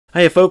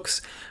Hiya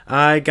folks,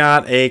 I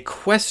got a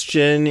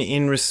question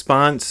in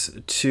response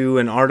to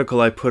an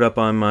article I put up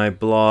on my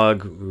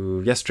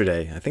blog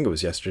yesterday, I think it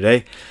was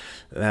yesterday,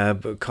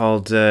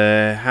 called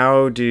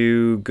How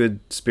Do Good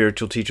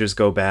Spiritual Teachers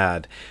Go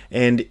Bad?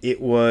 And it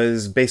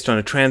was based on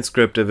a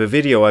transcript of a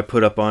video I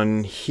put up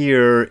on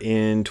here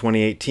in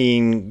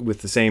 2018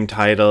 with the same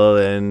title,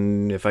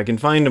 and if I can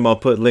find them I'll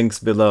put links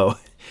below.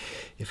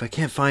 If I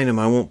can't find them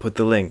I won't put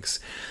the links.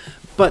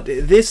 But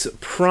this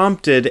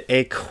prompted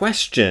a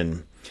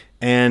question.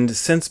 And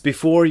since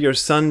before your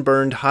sun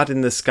burned hot in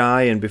the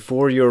sky and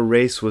before your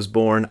race was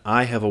born,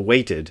 I have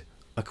awaited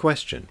a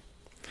question.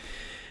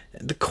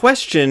 The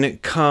question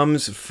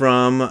comes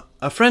from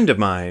a friend of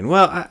mine.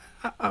 Well,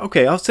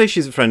 okay, I'll say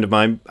she's a friend of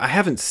mine. I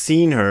haven't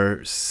seen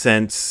her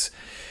since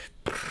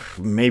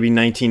maybe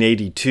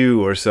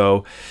 1982 or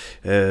so.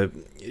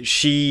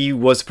 She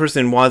was a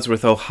person in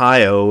Wadsworth,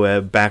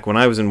 Ohio. Back when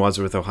I was in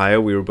Wadsworth,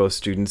 Ohio, we were both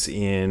students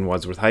in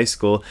Wadsworth High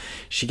School.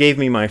 She gave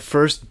me my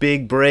first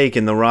big break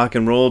in the rock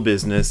and roll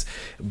business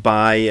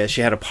by, she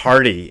had a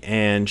party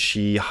and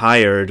she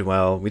hired,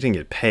 well, we didn't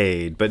get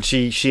paid, but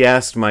she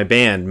asked my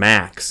band,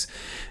 Max,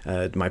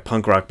 my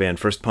punk rock band,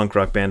 first punk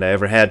rock band I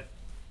ever had,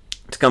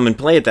 to come and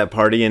play at that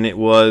party, and it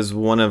was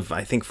one of,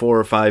 I think, 4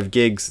 or 5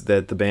 gigs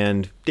that the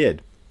band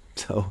did.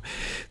 So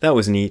that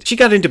was neat. She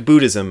got into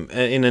Buddhism,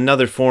 in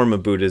another form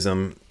of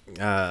Buddhism,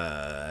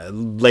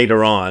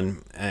 later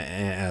on,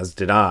 as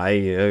did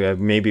I.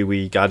 Maybe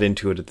we got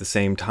into it at the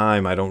same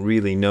time. I don't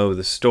really know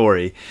the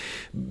story.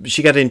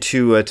 She got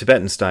into a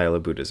Tibetan style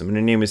of Buddhism, and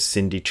her name is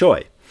Cindy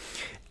Choi.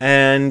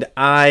 And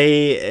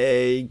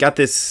I got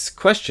this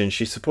question.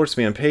 She supports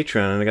me on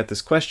Patreon, and I got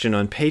this question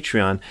on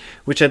Patreon,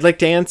 which I'd like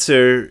to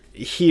answer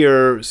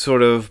here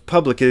sort of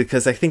publicly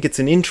because I think it's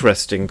an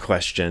interesting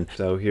question.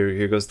 So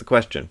here goes the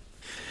question.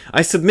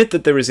 I submit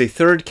that there is a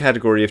third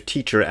category of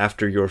teacher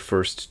after your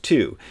first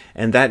two,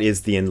 and that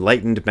is the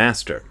enlightened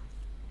master.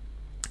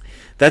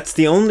 That's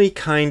the only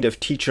kind of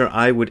teacher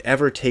I would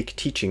ever take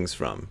teachings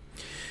from.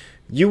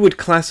 You would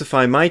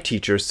classify my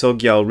teacher,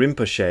 Sogyal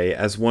Rinpoche,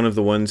 as one of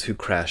the ones who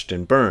crashed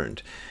and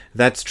burned.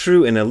 That's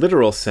true in a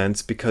literal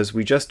sense because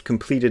we just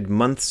completed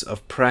months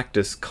of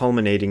practice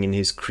culminating in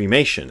his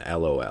cremation,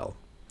 LOL.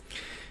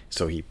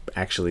 So he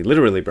actually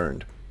literally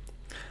burned.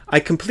 I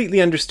completely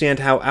understand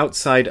how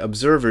outside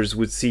observers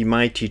would see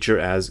my teacher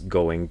as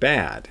going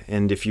bad.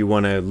 And if you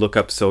want to look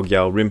up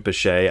Sogyal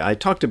Rinpoche, I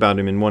talked about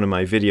him in one of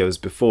my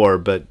videos before,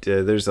 but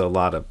there's a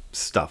lot of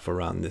stuff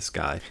around this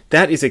guy.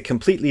 That is a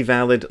completely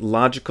valid,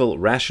 logical,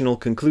 rational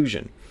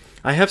conclusion.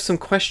 I have some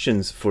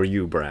questions for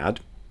you, Brad.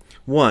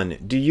 1.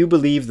 Do you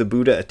believe the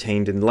Buddha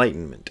attained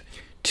enlightenment?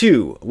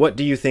 2. What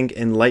do you think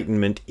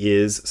enlightenment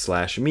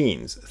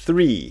is/means?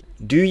 3.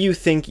 Do you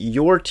think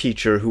your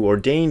teacher who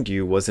ordained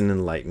you was an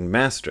enlightened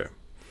master?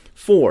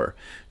 4.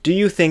 Do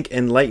you think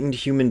enlightened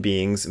human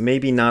beings,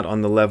 maybe not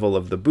on the level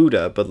of the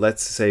Buddha, but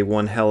let's say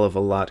one hell of a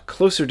lot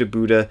closer to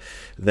Buddha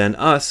than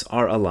us,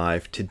 are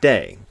alive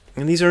today?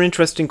 And these are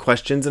interesting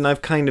questions, and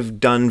I've kind of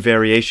done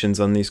variations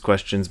on these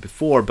questions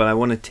before, but I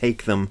want to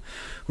take them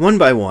one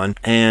by one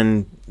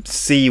and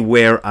see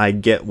where I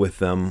get with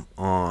them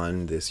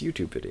on this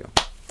YouTube video.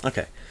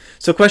 Okay,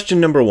 so question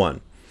number 1.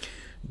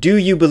 Do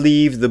you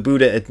believe the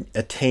Buddha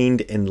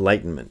attained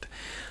enlightenment?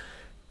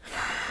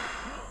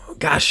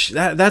 Gosh,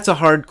 that's a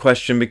hard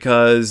question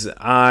because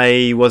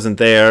I wasn't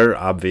there,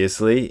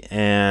 obviously,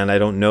 and I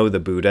don't know the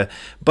Buddha,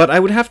 but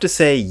I would have to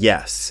say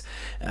yes.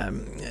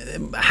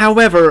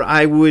 However,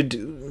 I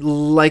would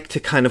like to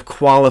kind of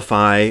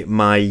qualify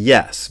my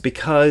yes,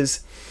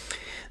 because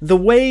the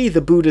way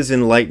the Buddha's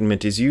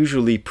enlightenment is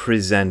usually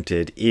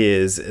presented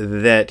is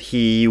that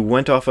he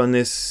went off on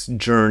this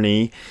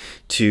journey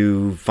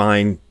to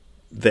find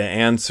the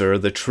answer,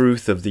 the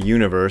truth of the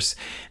universe,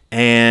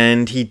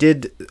 and he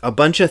did a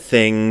bunch of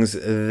things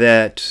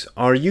that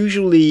are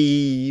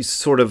usually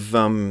sort of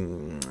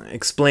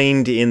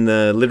explained in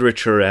the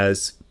literature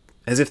as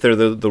if they're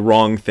the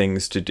wrong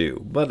things to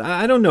do. But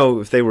I don't know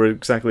if they were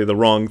exactly the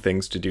wrong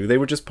things to do. They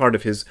were just part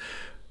of his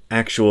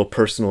actual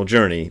personal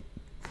journey.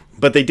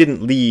 But they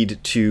didn't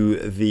lead to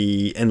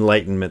the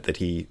enlightenment that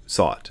he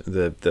sought,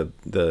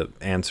 the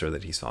answer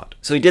that he sought.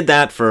 So he did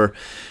that for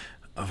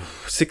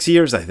 6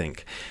 years, I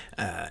think.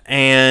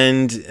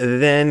 And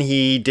then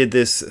he did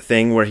this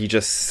thing where he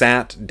just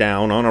sat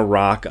down on a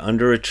rock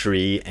under a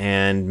tree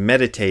and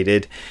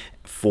meditated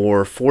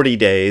for 40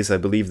 days, I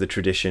believe the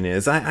tradition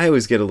is. I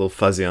always get a little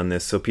fuzzy on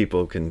this, so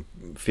people can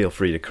feel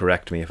free to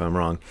correct me if I'm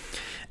wrong.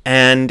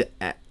 And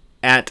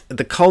at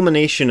the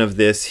culmination of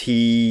this,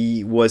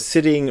 he was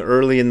sitting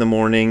early in the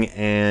morning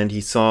and he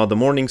saw the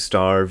morning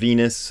star,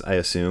 Venus, I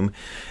assume,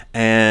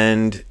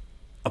 and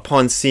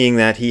upon seeing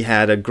that, he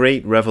had a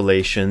great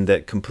revelation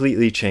that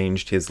completely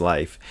changed his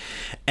life.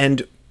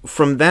 And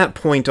from that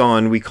point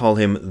on, we call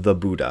him the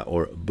Buddha,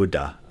 or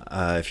Buddha,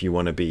 if you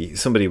want to be.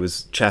 Somebody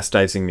was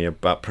chastising me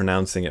about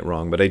pronouncing it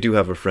wrong, but I do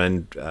have a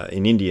friend,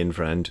 an Indian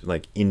friend,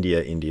 like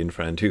Indian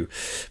friend, who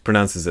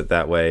pronounces it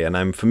that way, and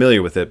I'm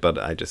familiar with it, but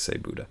I just say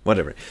Buddha,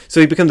 whatever.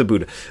 So he becomes the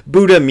Buddha.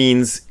 Buddha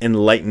means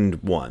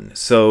enlightened one.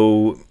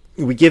 So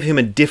we give him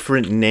a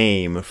different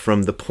name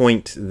from the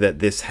point that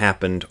this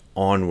happened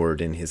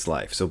onward in his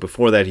life. So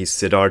before that, he's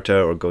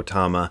Siddhartha or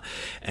Gautama,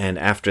 and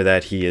after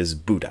that, he is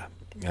Buddha.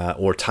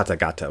 Or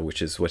Tathagata,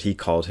 which is what he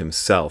called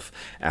himself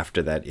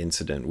after that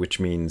incident,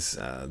 which means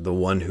the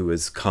one who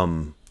has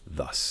come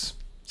thus.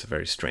 It's a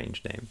very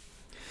strange name.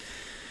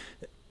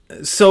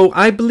 So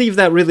I believe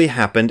that really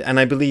happened,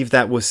 and I believe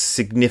that was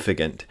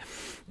significant.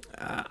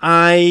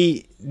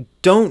 I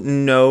don't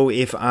know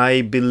if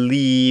I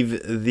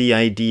believe the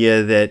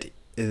idea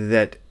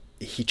that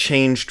he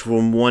changed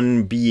from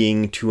one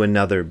being to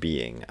another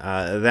being.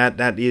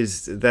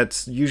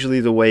 That's usually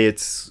the way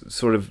it's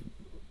sort of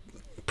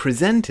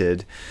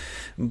presented,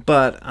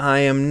 but I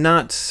am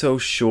not so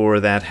sure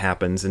that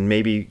happens, and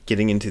maybe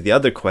getting into the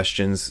other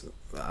questions,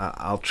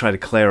 I'll try to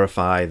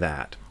clarify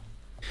that.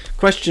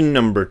 Question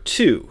number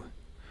 2.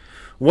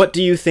 What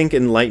do you think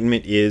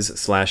enlightenment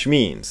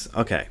is/means?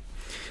 Okay,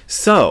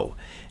 so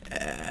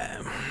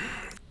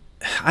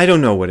I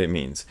don't know what it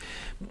means.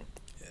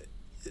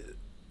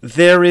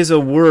 There is a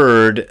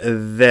word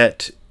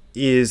that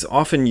is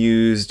often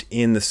used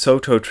in the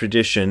Soto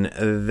tradition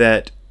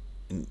that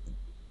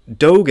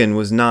Dogen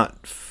was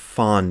not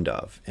fond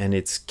of, and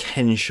it's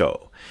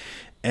kensho.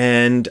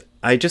 And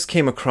I just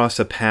came across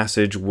a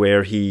passage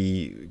where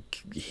he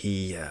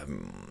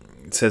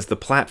says the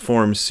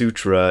platform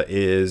sutra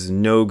is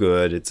no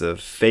good, it's a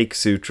fake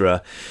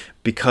sutra,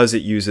 because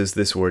it uses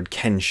this word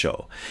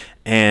kensho.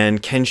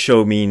 And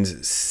kensho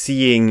means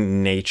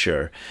seeing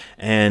nature,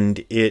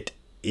 and it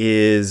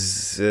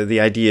is the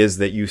idea is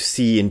that you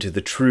see into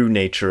the true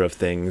nature of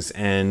things,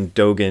 and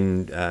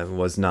Dogen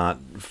was not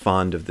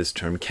fond of this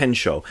term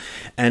kensho.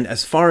 And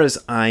as far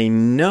as I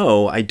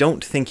know, I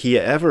don't think he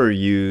ever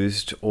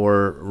used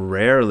or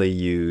rarely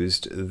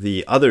used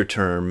the other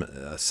term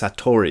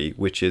satori,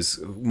 which is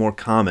more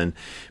common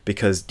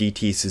because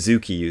D.T.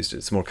 Suzuki used it.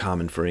 It's more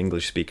common for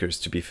English speakers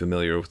to be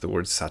familiar with the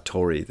word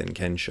satori than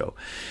kensho.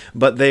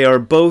 But they are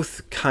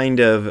both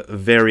kind of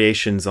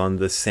variations on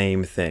the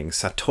same thing.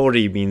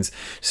 Satori means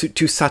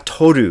to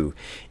satoru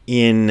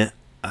in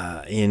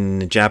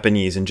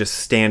Japanese, and just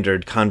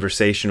standard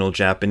conversational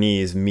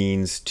Japanese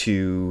means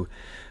to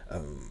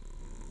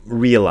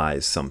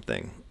realize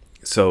something.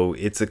 So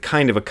it's a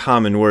kind of a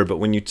common word, but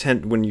when you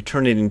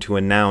turn it into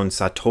a noun,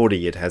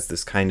 satori, it has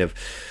this kind of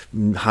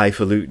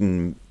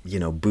highfalutin,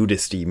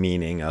 Buddhist-y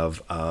meaning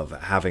of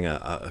having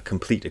a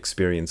complete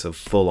experience of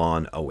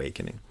full-on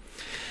awakening.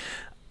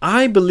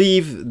 I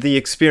believe the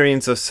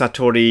experience of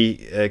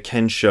Satori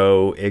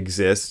Kensho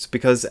exists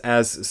because,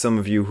 as some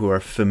of you who are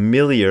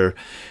familiar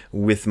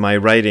with my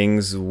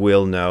writings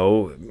will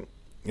know,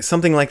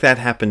 something like that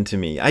happened to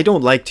me. I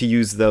don't like to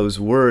use those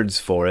words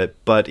for it,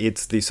 but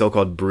it's the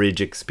so-called bridge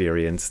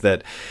experience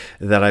that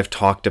I've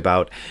talked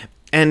about.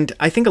 And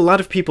I think a lot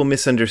of people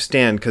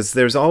misunderstand because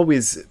there's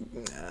always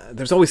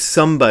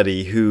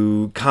somebody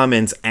who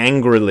comments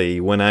angrily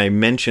when I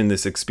mention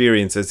this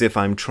experience, as if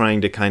I'm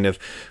trying to kind of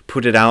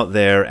put it out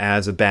there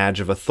as a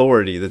badge of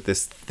authority that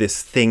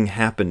this thing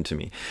happened to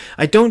me.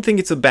 I don't think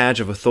it's a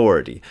badge of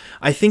authority.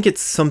 I think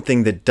it's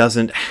something that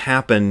doesn't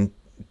happen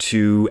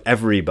to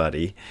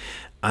everybody.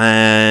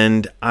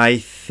 And I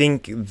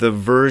think the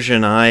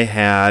version I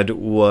had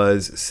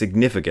was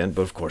significant,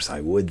 but of course I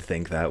would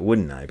think that,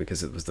 wouldn't I?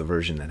 Because it was the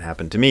version that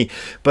happened to me.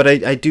 But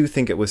I do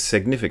think it was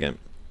significant.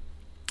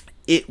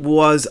 It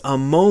was a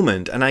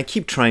moment, and I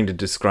keep trying to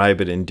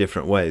describe it in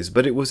different ways,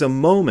 but it was a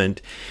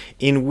moment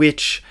in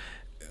which,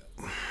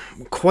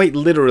 quite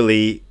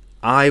literally,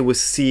 I was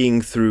seeing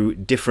through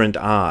different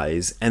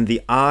eyes, and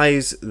the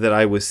eyes that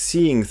I was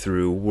seeing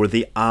through were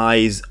the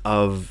eyes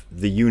of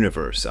the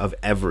universe, of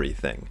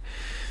everything.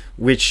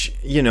 Which,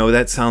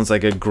 that sounds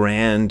like a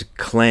grand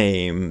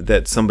claim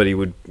that somebody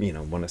would,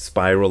 want to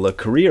spiral a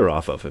career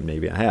off of, and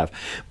maybe I have,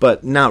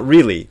 but not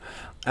really.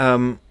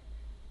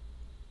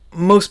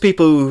 Most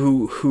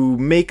people who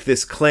make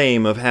this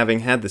claim of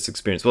having had this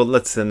experience, well,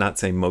 let's not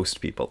say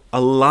most people,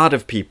 a lot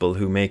of people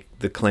who make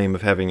the claim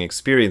of having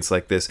experience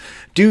like this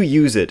do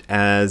use it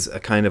as a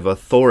kind of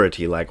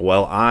authority, like,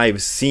 well,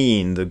 I've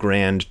seen the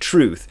grand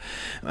truth,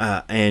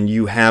 and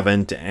you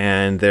haven't,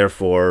 and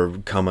therefore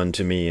come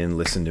unto me and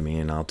listen to me,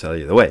 and I'll tell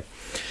you the way.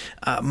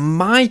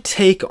 My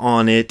take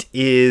on it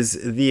is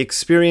the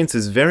experience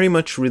is very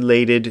much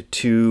related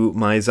to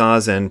my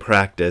Zazen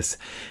practice,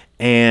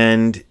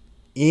 and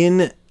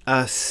in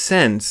a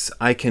sense,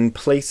 I can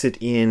place it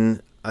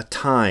in a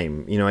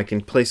time. I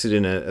can place it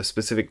in a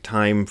specific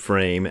time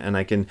frame, and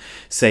I can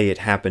say it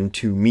happened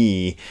to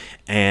me,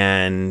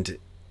 and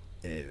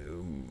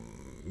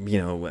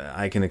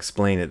I can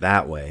explain it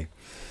that way.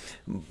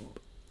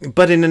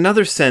 But in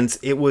another sense,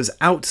 it was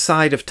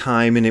outside of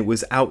time, and it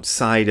was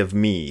outside of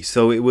me.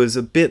 So it was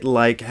a bit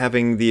like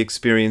having the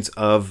experience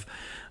of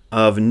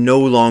no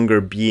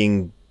longer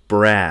being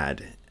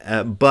Brad,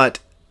 but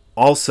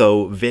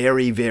also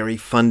very, very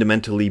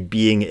fundamentally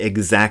being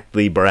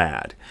exactly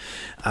Brad.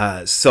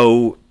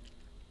 So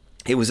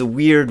it was a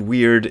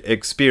weird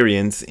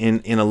experience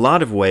in a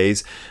lot of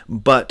ways,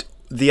 but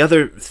the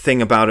other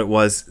thing about it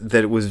was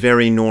that it was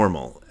very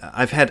normal.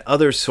 I've had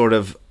other sort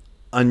of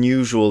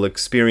unusual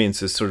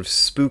experiences, sort of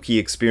spooky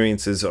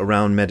experiences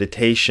around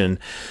meditation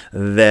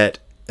that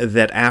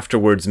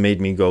afterwards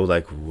made me go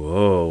like,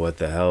 whoa, what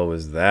the hell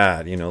was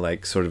that? You know,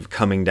 like sort of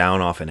coming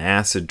down off an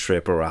acid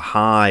trip or a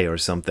high or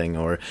something,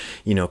 or,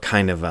 you know,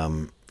 kind of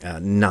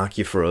knock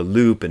you for a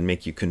loop and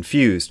make you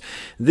confused.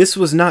 This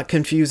was not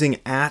confusing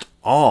at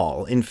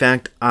all. In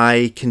fact,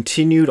 I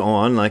continued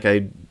on, like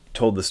I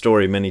told the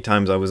story many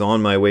times. I was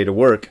on my way to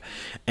work,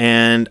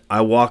 and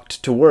I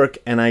walked to work,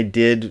 and I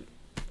did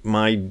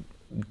my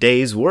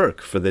day's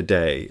work for the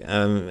day.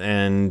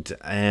 And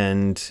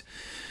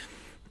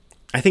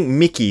I think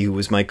Mickey, who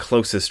was my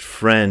closest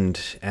friend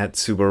at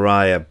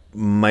Subaraya,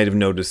 might have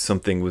noticed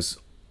something was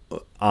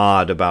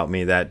odd about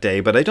me that day,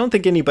 but I don't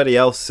think anybody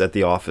else at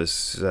the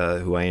office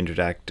who I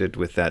interacted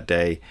with that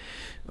day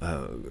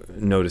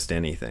noticed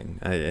anything.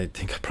 I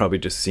think I probably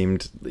just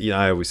seemed, you know,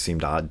 I always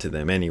seemed odd to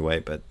them anyway,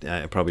 but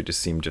I probably just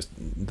seemed just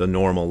the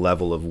normal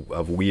level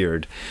of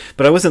weird.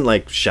 But I wasn't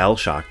like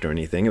shell-shocked or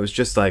anything. It was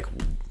just like,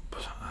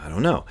 I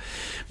don't know.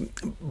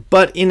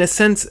 But in a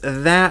sense,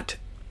 that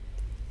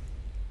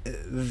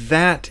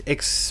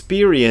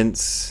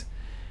experience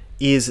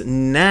is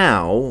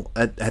now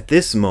at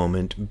this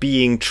moment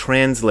being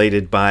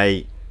translated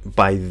by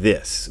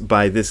this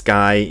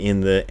guy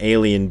in the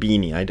alien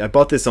beanie. I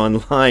bought this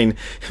online.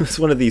 It was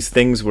one of these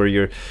things where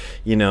you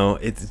know,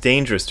 it's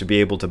dangerous to be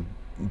able to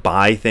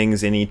buy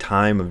things any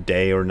time of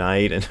day or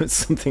night, and it's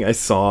something I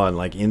saw on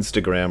like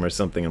Instagram or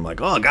something. I'm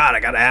like, oh god,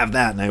 I gotta have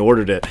that, and I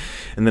ordered it,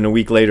 and then a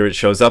week later it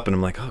shows up and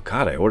I'm like, oh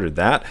god, I ordered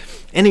that.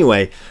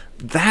 Anyway,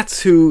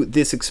 that's who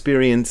this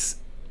experience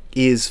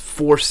is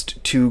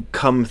forced to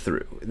come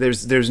through.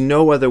 There's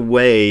no other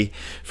way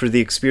for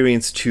the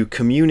experience to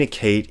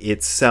communicate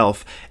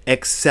itself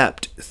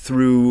except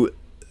through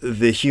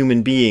the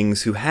human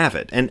beings who have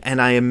it.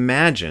 And I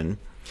imagine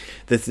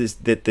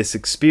that this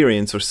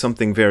experience, or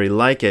something very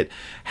like it,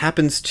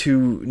 happens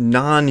to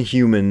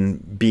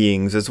non-human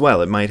beings as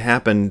well. It might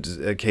happen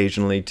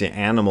occasionally to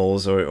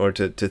animals or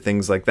to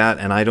things like that,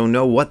 and I don't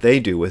know what they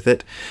do with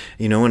it.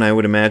 You know, and I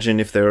would imagine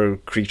if there are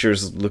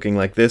creatures looking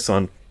like this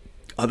on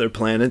other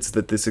planets,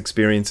 that this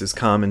experience is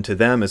common to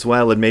them as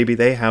well, and maybe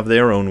they have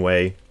their own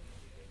way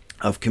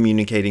of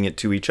communicating it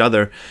to each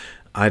other.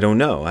 I don't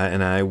know,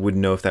 and I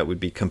wouldn't know if that would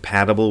be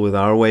compatible with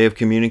our way of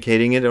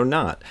communicating it or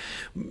not.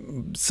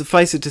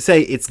 Suffice it to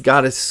say, it's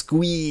got to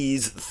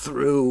squeeze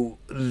through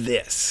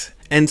this.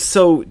 And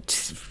so,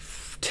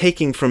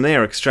 taking from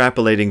there,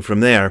 extrapolating from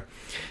there,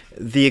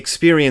 the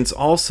experience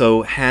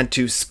also had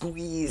to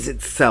squeeze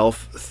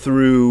itself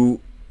through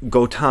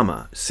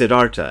Gautama,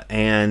 Siddhartha,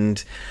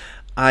 and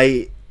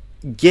I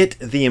get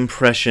the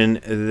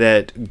impression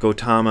that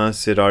Gautama,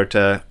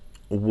 Siddhartha,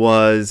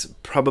 was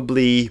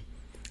probably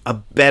a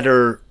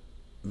better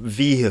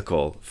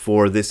vehicle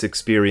for this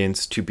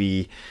experience to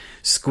be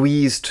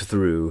squeezed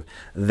through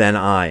than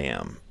I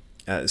am.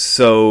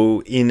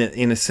 So in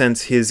a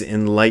sense, his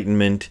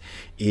enlightenment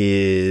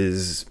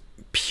is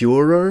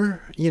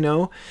purer, you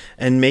know,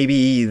 and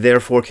maybe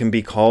therefore can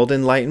be called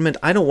enlightenment.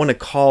 I don't want to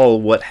call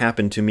what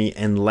happened to me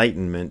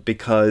enlightenment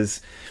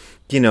because,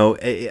 you know,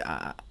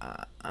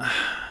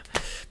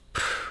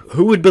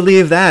 who would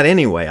believe that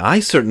anyway? I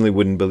certainly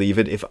wouldn't believe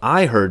it if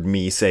I heard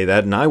me say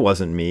that and I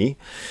wasn't me.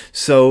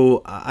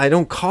 So I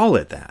don't call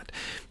it that.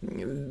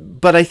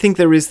 But I think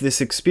there is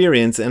this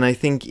experience, and I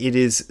think it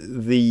is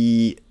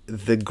the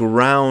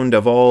ground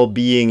of all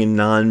being and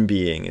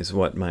non-being, is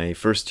what my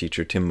first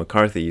teacher, Tim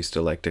McCarthy, used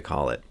to like to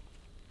call it.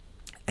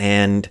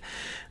 And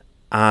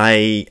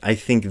I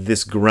think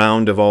this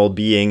ground of all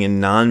being and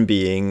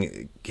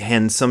non-being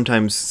can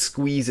sometimes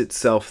squeeze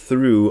itself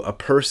through a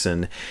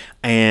person,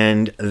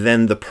 and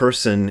then the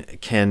person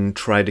can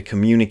try to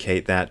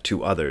communicate that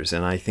to others.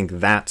 And I think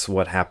that's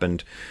what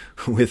happened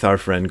with our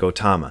friend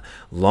Gautama.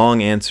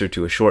 Long answer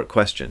to a short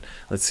question.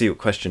 Let's see what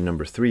question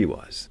number 3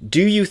 was.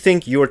 Do you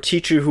think your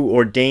teacher who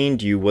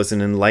ordained you was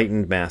an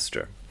enlightened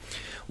master?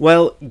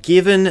 Well,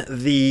 given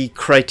the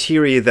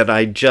criteria that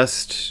I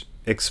just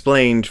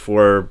explained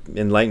for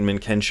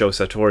enlightenment, Kensho,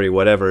 Satori,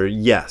 whatever,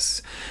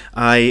 yes.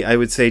 I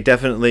would say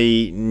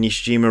definitely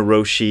Nishijima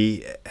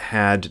Roshi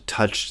had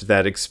touched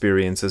that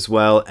experience as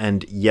well,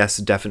 and yes,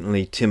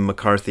 definitely Tim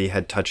McCarthy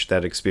had touched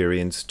that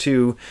experience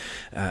too.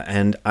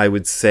 And I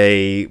would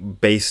say,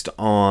 based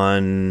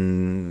on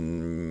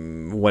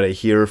what I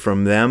hear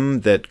from them,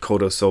 that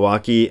Kodo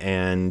Sawaki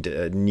and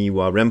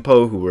Niwa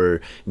Rempo, who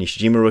were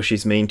Nishijima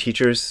Roshi's main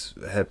teachers,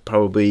 had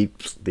probably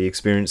the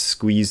experience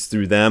squeezed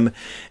through them,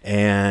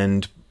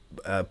 and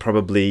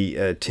probably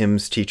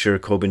Tim's teacher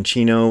Kobun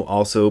Chino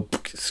also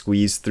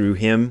squeezed through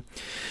him.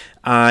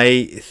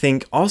 I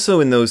think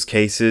also in those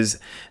cases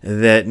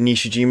that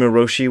Nishijima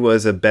Roshi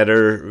was a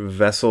better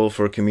vessel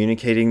for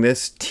communicating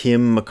this.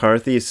 Tim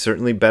McCarthy is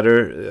certainly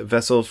better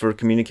vessel for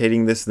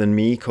communicating this than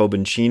me.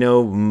 Kobun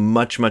Chino,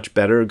 much, much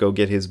better. Go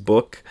get his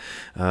book.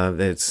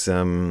 It's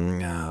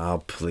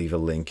I'll leave a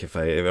link if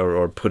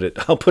or put it.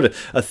 I'll put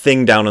a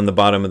thing down on the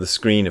bottom of the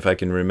screen if I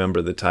can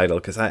remember the title,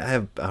 because I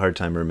have a hard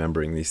time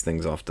remembering these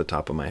things off the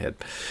top of my head.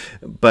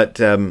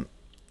 But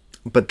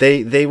but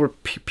they were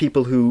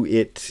people who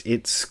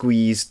it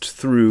squeezed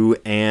through,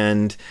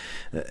 and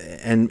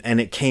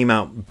it came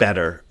out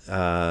better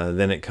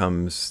than it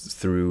comes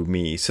through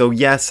me. So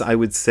yes, I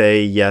would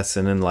say yes,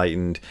 an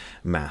enlightened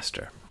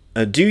master.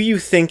 Do you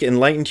think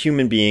enlightened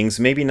human beings,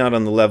 maybe not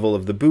on the level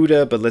of the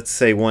Buddha, but let's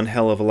say one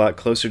hell of a lot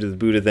closer to the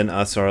Buddha than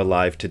us, are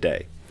alive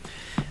today?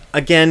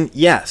 Again,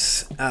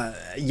 yes.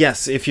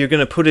 Yes, if you're going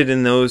to put it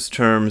in those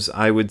terms,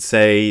 I would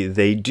say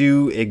they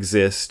do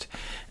exist,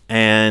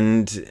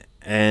 and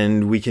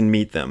we can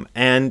meet them.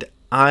 And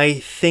I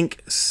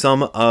think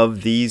some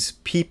of these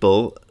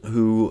people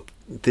who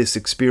this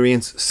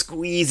experience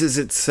squeezes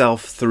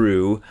itself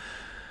through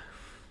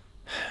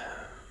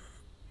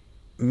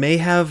may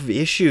have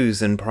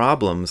issues and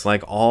problems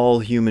like all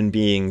human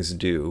beings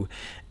do.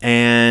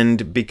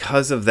 And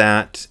because of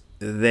that,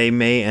 they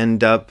may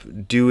end up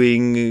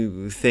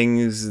doing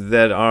things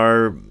that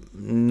are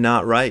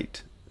not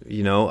right.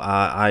 You know,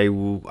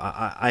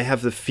 I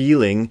have the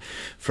feeling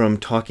from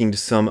talking to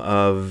some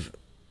of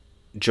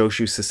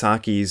Joshu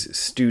Sasaki's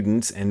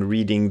students and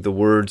reading the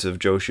words of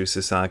Joshu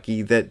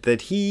Sasaki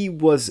that he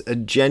was a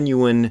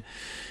genuine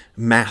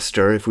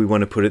master, if we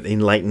want to put it,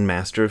 enlightened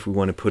master, if we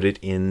want to put it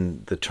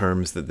in the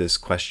terms that this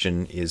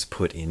question is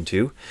put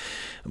into.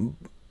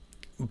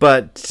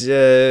 But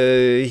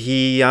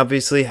he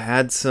obviously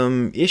had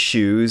some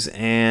issues,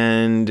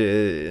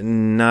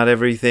 and not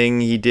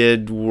everything he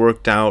did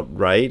worked out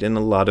right, and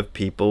a lot of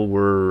people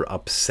were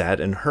upset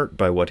and hurt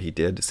by what he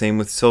did. Same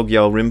with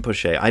Sogyal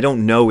Rinpoche. I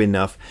don't know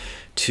enough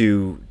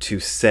to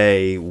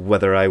say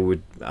whether I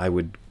would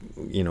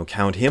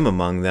count him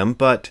among them,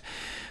 but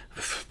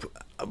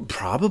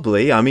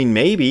probably. I mean,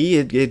 maybe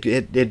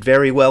it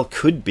very well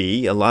could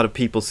be. A lot of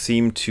people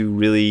seem to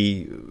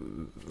really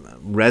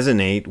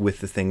resonate with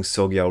the things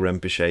Sogyal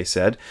Rinpoche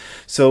said.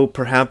 So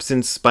perhaps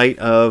in spite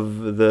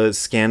of the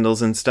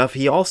scandals and stuff,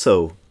 he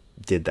also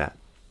did that.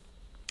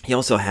 He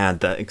also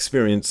had the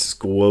experience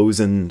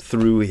squozing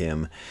through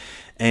him.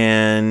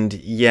 And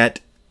yet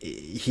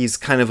he's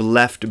kind of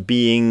left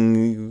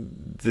being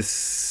the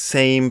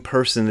same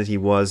person that he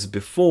was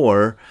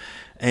before.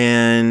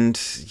 And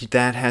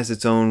that has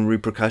its own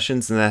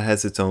repercussions, and that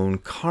has its own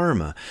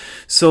karma.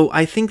 So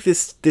I think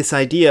this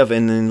idea of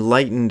an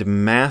enlightened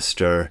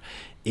master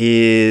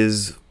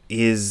is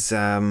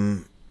a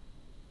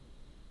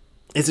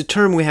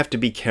term we have to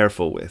be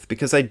careful with,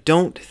 because I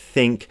don't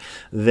think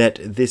that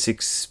this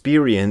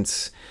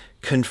experience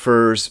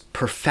confers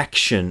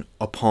perfection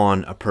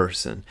upon a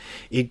person.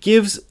 It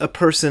gives a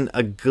person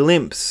a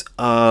glimpse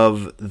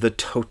of the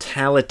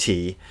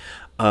totality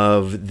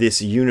of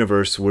this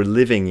universe we're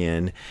living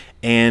in,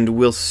 and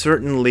will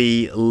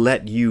certainly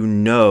let you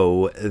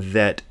know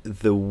that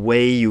the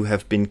way you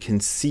have been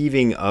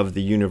conceiving of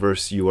the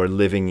universe you are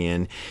living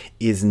in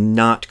is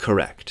not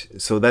correct.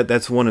 So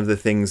that's one of the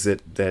things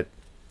that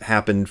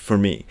happened for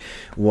me,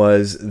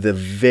 was the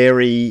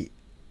very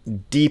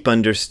deep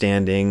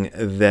understanding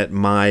that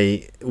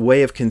my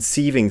way of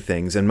conceiving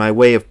things and my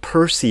way of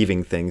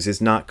perceiving things is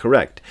not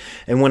correct.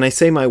 And when I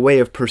say my way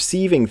of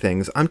perceiving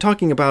things, I'm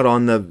talking about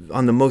on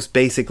the most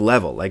basic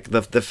level, like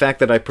the fact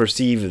that I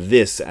perceive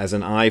this as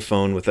an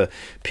iPhone with a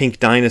pink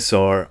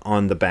dinosaur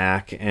on the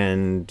back,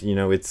 and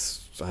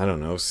it's, I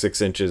don't know,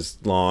 6 inches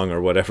long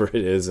or whatever it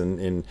is,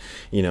 and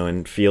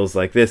feels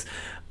like this.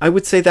 I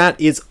would say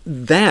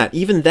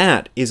even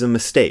that is a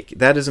mistake.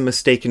 That is a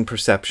mistaken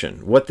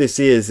perception. What this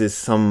is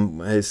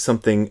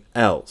something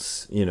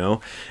else,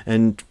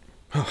 And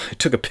I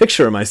took a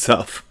picture of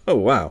myself. Oh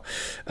wow.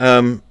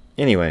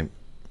 Anyway,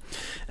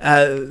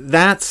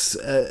 that's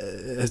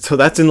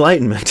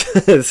enlightenment.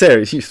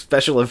 There,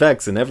 special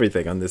effects and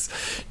everything on this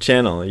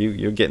channel.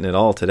 You're getting it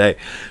all today.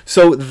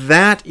 So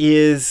that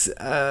is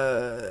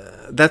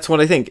that's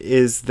what I think,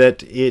 is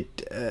that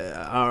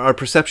our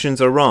perceptions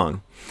are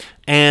wrong.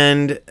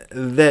 And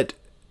that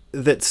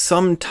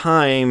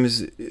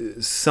sometimes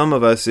some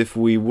of us, if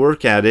we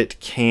work at it,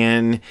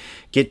 can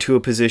get to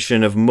a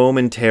position of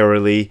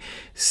momentarily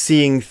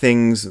seeing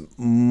things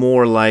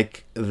more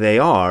like they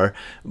are.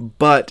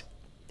 But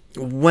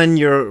when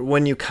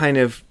you kind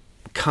of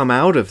come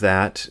out of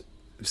that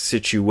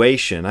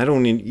situation, I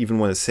don't even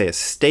want to say a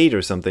state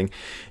or something,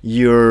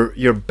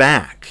 you're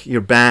back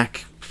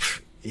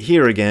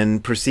here again,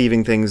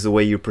 perceiving things the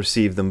way you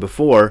perceived them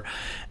before,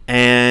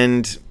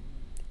 and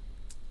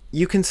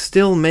you can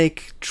still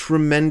make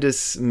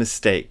tremendous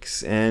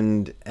mistakes,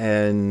 and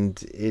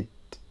it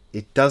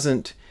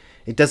doesn't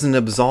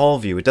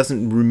absolve you. It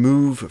doesn't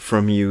remove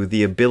from you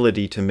the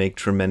ability to make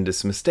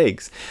tremendous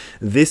mistakes.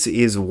 This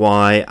is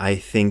why I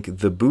think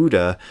the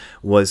Buddha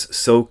was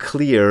so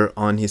clear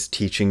on his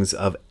teachings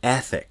of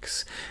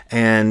ethics,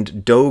 and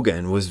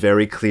Dogen was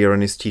very clear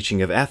on his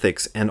teaching of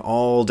ethics, and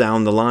all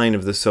down the line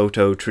of the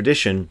Soto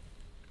tradition,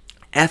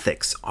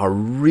 ethics are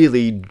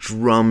really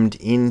drummed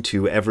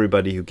into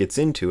everybody who gets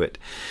into it.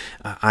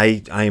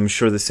 I am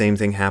sure the same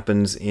thing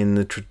happens in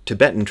the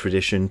Tibetan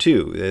tradition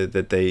too,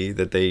 that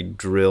they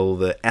drill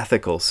the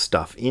ethical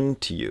stuff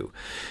into you.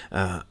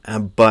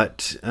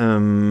 But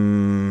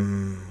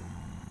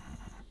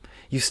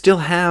you still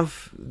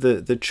have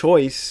the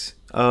choice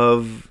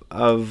to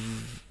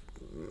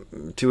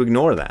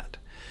ignore that.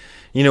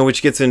 You know,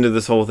 which gets into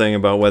this whole thing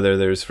about whether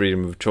there's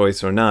freedom of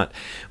choice or not.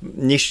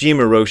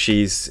 Nishijima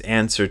Roshi's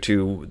answer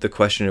to the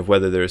question of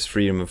whether there's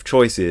freedom of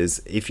choice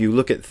is, if you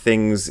look at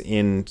things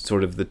in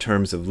sort of the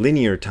terms of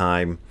linear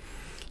time,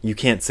 you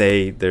can't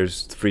say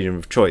there's freedom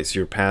of choice.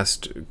 Your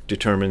past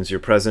determines your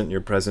present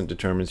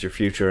determines your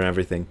future,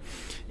 everything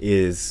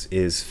is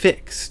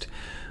fixed.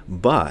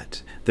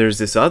 But there's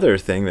this other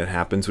thing that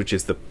happens, which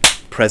is the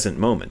present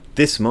moment,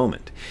 this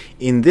moment.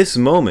 In this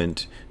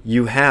moment,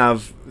 you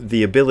have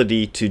the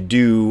ability to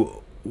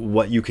do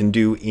what you can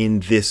do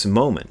in this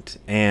moment,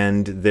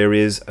 and there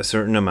is a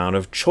certain amount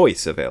of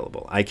choice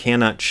available. I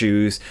cannot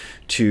choose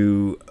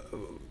to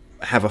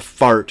have a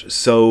fart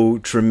so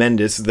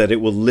tremendous that it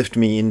will lift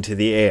me into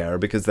the air,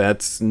 because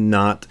that's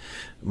not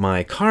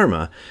my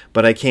karma,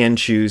 but I can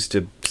choose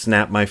to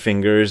snap my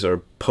fingers or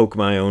poke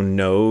my own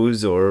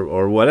nose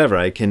or whatever.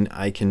 I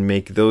can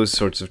make those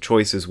sorts of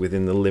choices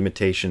within the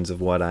limitations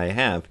of what I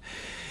have,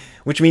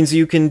 which means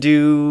you can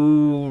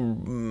do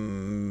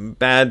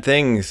bad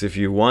things if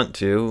you want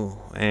to,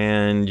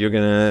 and you're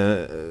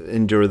gonna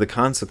endure the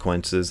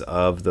consequences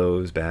of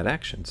those bad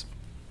actions.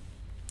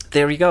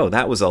 There you go.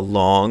 That was a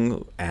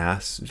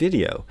long-ass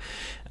video.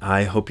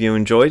 I hope you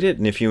enjoyed it,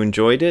 and if you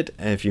enjoyed it,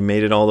 and if you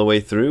made it all the way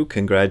through,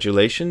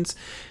 congratulations.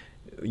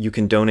 You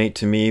can donate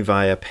to me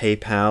via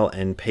PayPal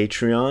and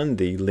Patreon.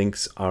 The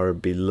links are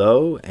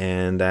below,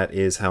 and that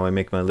is how I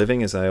make my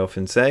living, as I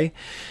often say.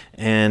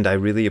 And I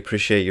really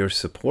appreciate your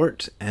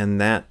support,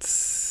 and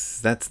that's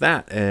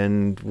that.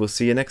 And we'll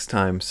see you next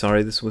time.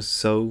 Sorry this was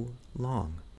so long.